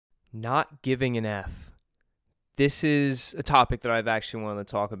Not giving an F. This is a topic that I've actually wanted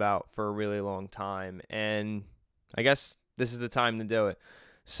to talk about for a really long time, and I guess this is the time to do it.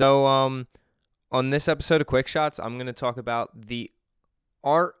 So, on this episode of Kwik Shotz, I'm going to talk about the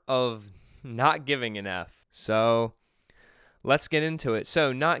art of not giving an F. So, let's get into it.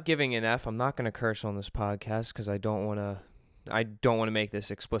 So, not giving an F. I'm not going to curse on this podcast because I don't want to make this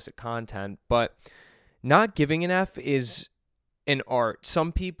explicit content, but not giving an F is an art.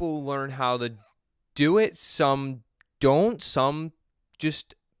 Some people learn how to do it, some don't, some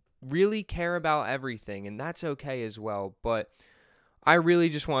just really care about everything, and that's okay as well. But I really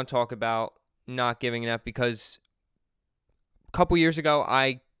just want to talk about not giving an F because a couple years ago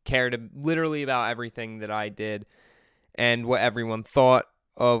I cared literally about everything that I did and what everyone thought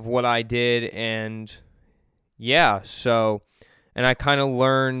of what I did, and and I kind of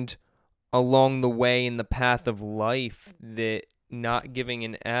learned along the way in the path of life that not giving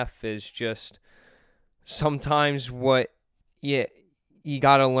an F is just sometimes what you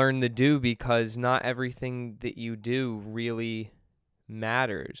got to learn to do, because not everything that you do really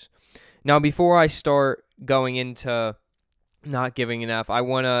matters. Now, before I start going into not giving an F, I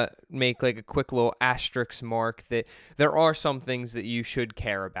want to make like a quick little asterisk mark that there are some things that you should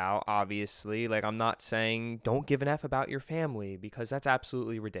care about, obviously. Like, I'm not saying don't give an F about your family, because that's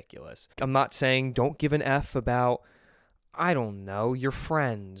absolutely ridiculous. I'm not saying don't give an F about, I don't know, your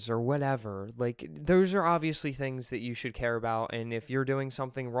friends or whatever. Like, those are obviously things that you should care about, and if you're doing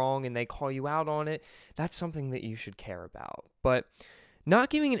something wrong and they call you out on it, that's something that you should care about. But not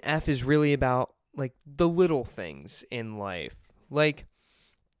giving an F is really about like the little things in life. Like,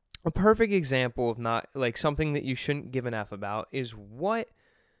 a perfect example of not like something that you shouldn't give an F about is what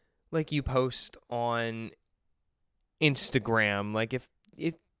like you post on Instagram. Like, if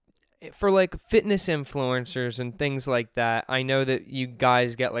for like fitness influencers and things like that, I know that you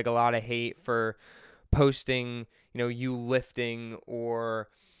guys get like a lot of hate for posting, you lifting or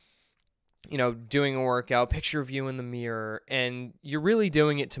doing a workout, picture of you in the mirror, and you're really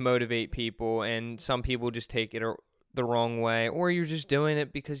doing it to motivate people, and some people just take it the wrong way, or you're just doing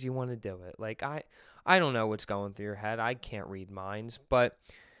it because you want to do it. Like, I don't know what's going through your head. I can't read minds, but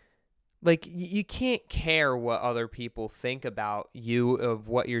like, you can't care what other people think about you, of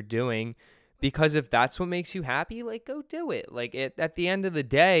what you're doing, because if that's what makes you happy, like, go do it. Like, at the end of the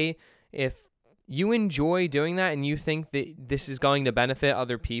day, if you enjoy doing that and you think that this is going to benefit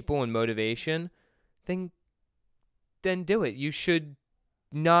other people and motivation, then do it. You should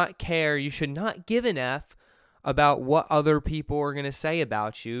not care. You should not give an F about what other people are going to say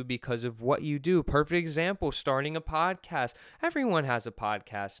about you because of what you do. Perfect example, starting a podcast. Everyone has a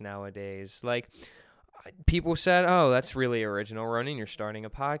podcast nowadays. Like, people said, oh, that's really original, Ronan, you're starting a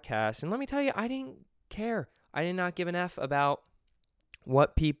podcast. And let me tell you, I didn't care. I did not give an F about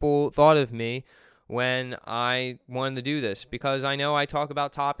what people thought of me when I wanted to do this, because I know I talk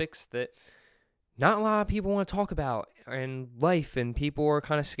about topics that not a lot of people want to talk about in life, and people are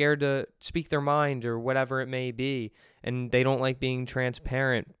kind of scared to speak their mind or whatever it may be, and they don't like being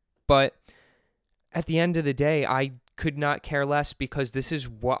transparent. But at the end of the day, I could not care less, because this is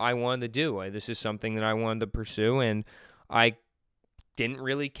what I wanted to do. This is something that I wanted to pursue, and I didn't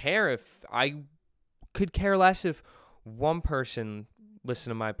really care. If I could care less if one person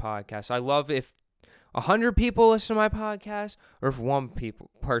listened to my podcast. I love if 100 people listen to my podcast, or if one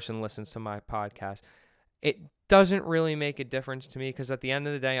person listens to my podcast. It doesn't really make a difference to me, because at the end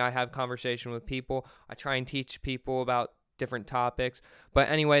of the day, I have conversation with people. I try and teach people about different topics. But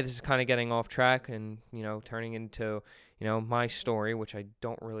anyway, this is kind of getting off track and, turning into, my story, which I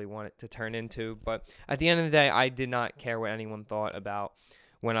don't really want it to turn into. But at the end of the day, I did not care what anyone thought about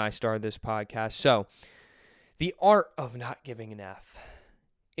when I started this podcast. So, the art of not giving an F.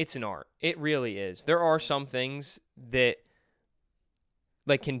 It's an art. It really is. There are some things that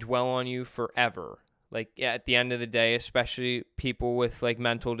like can dwell on you forever. Like, at the end of the day, especially people with like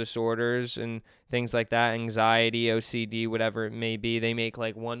mental disorders and things like that, anxiety, OCD, whatever it may be, they make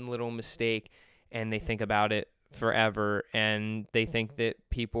like one little mistake and they think about it forever, and they think that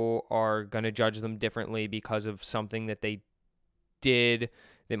people are going to judge them differently because of something that they did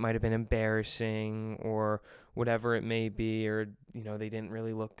that might have been embarrassing or whatever it may be, or they didn't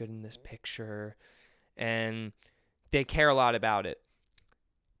really look good in this picture, and they care a lot about it.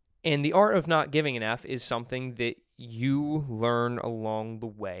 And the art of not giving an F is something that you learn along the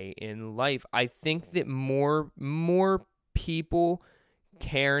way in life. I think that more people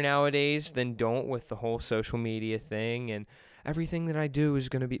care nowadays than don't, with the whole social media thing, and everything that I do is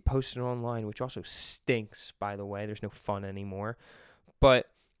going to be posted online, which also stinks, by the way. There's no fun anymore. But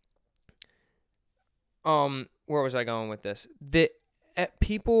where was I going with this? That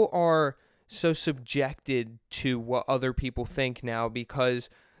people are so subjected to what other people think now because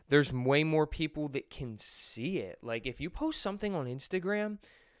there's way more people that can see it. Like if you post something on Instagram,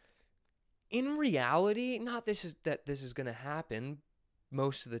 in reality, not this is going to happen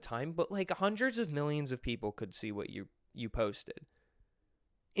most of the time, but like hundreds of millions of people could see what you posted.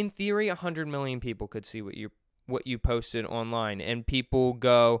 In theory, 100 million people could see what you posted online, and people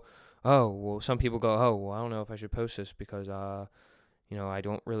go, "Oh, well," some people go, "Oh, well, I don't know if I should post this because I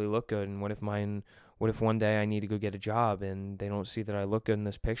don't really look good, and what if one day I need to go get a job and they don't see that I look good in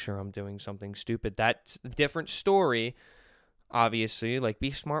this picture, I'm doing something stupid." That's a different story, obviously. Like,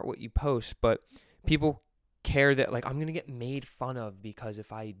 be smart what you post, but people care that, like, I'm going to get made fun of because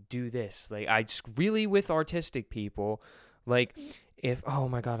if I do this. Like, I just really, with artistic people, like, if, oh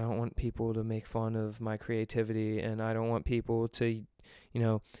my God, I don't want people to make fun of my creativity, and I don't want people to,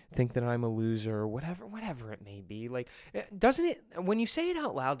 think that I'm a loser or whatever it may be. Like, doesn't it, when you say it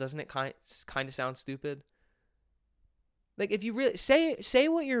out loud, doesn't it kind of sound stupid? Like, if you really say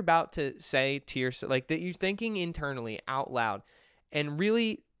what you're about to say to yourself, like that you're thinking internally out loud, and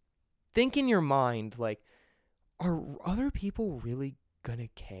really think in your mind, like, are other people really gonna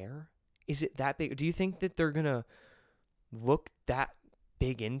care? Is it that big? Do you think that they're gonna look that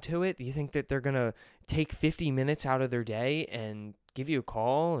big into it? Do you think that they're gonna take 50 minutes out of their day and give you a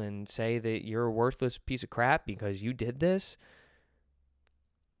call and say that you're a worthless piece of crap because you did this?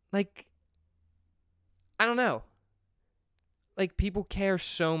 Like, I don't know. Like, people care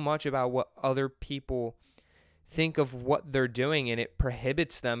so much about what other people think of what they're doing, and it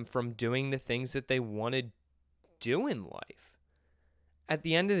prohibits them from doing the things that they want to do in life. At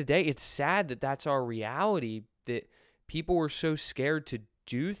the end of the day, it's sad that that's our reality, that people are so scared to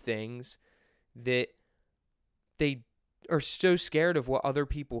do things that they are so scared of what other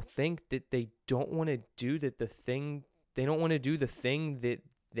people think that they don't want to do the thing that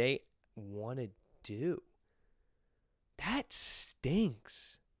they want to do. That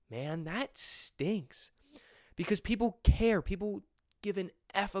stinks, man. That stinks. Because people care. People give an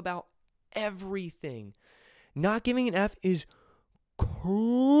F about everything. Not giving an F is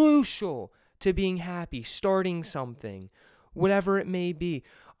crucial to being happy, starting something, whatever it may be.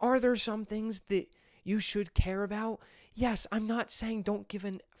 Are there some things that you should care about? Yes, I'm not saying don't give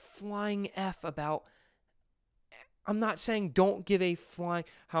a flying F about. I'm not saying don't give a flying.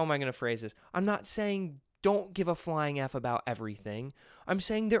 How am I going to phrase this? I'm not saying don't give a flying F about everything. I'm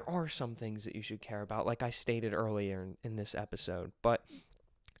saying there are some things that you should care about, like I stated earlier in this episode. But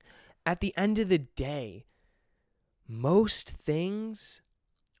at the end of the day, most things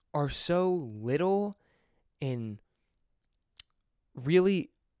are so little and really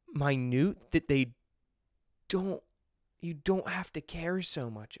minute that you don't have to care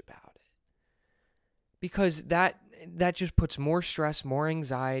so much about it. Because that just puts more stress, more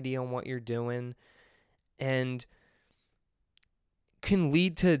anxiety on what you're doing, and can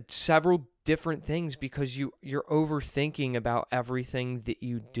lead to several different things because you're overthinking about everything that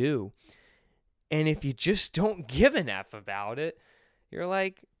you do. And if you just don't give an F about it, you're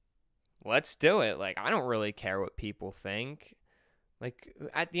like, let's do it. Like, I don't really care what people think. Like,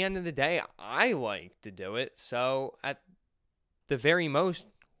 at the end of the day, I like to do it. So at the very most,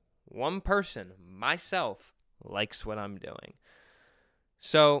 one person, myself, likes what I'm doing.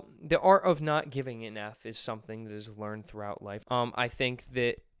 So the art of not giving an F is something that is learned throughout life. I think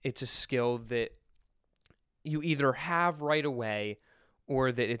that it's a skill that you either have right away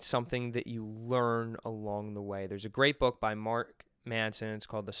or that it's something that you learn along the way. There's a great book by Mark Manson. It's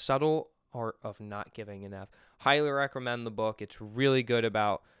called The Subtle Art of Not Giving an F. Highly recommend the book. It's really good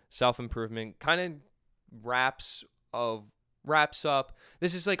about self-improvement. Kind of wraps up.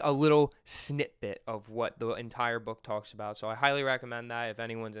 This is like a little snippet of what the entire book talks about. So I highly recommend that if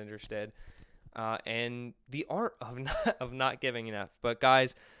anyone's interested. And the art of not giving an F. But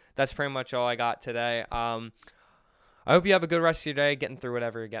guys, that's pretty much all I got today. I hope you have a good rest of your day, getting through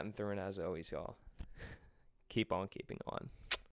whatever you're getting through. And as always, y'all, keep on keeping on.